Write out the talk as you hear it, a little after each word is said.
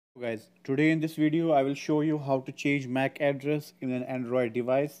Guys, today in this video I will show you how to change MAC address in an Android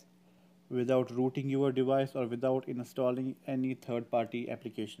device without rooting your device or without installing any third-party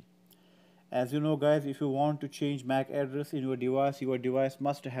application. As you know guys, if you want to change MAC address in your device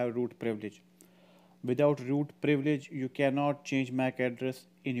must have root privilege. Without root privilege you cannot change MAC address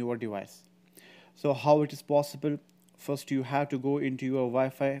in your device. So how it is possible? First you have to go into your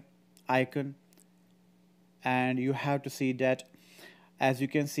Wi-Fi icon and you have to see that. As you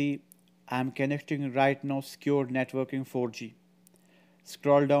can see, I'm connecting right now secure networking 4G.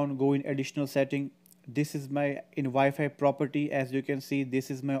 Scroll down, go in additional setting. This is my in Wi-Fi property. As you can see,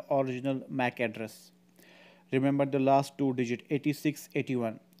 this is my original MAC address. Remember the last two digit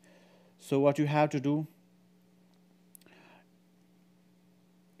 8681. So what you have to do,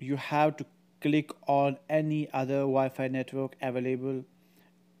 you have to click on any other Wi-Fi network available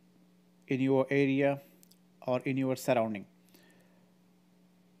in your area or in your surrounding.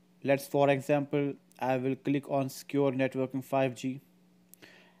 Let's for example, I will click on secure networking 5G.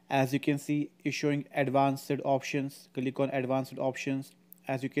 As you can see, it's showing advanced options. Click on advanced options.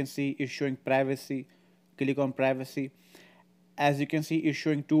 As you can see, it's showing privacy. Click on privacy. As you can see, it's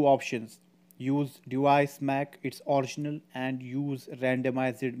showing two options. Use device MAC, it's original, and use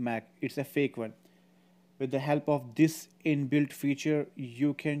randomized MAC, it's a fake one. With the help of this inbuilt feature,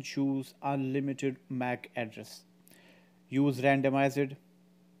 you can choose unlimited MAC address. Use randomized.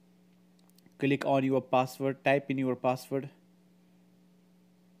 Click on your password, type in your password.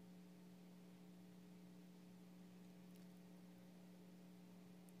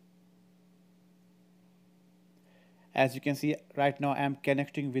 As you can see, right now I am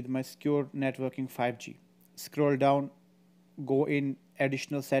connecting with my secure networking 5G. Scroll down, go in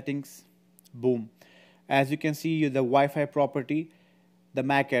additional settings, boom. As you can see, the Wi-Fi property, the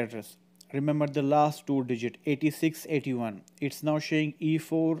MAC address. Remember the last two digit 8681. It's now showing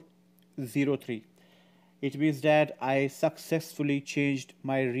E403. It means that I successfully changed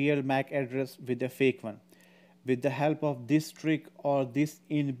my real MAC address with a fake one. With the help of this trick or this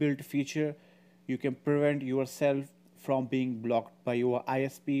inbuilt feature, you can prevent yourself from being blocked by your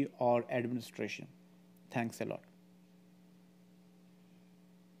ISP or administration. Thanks a lot.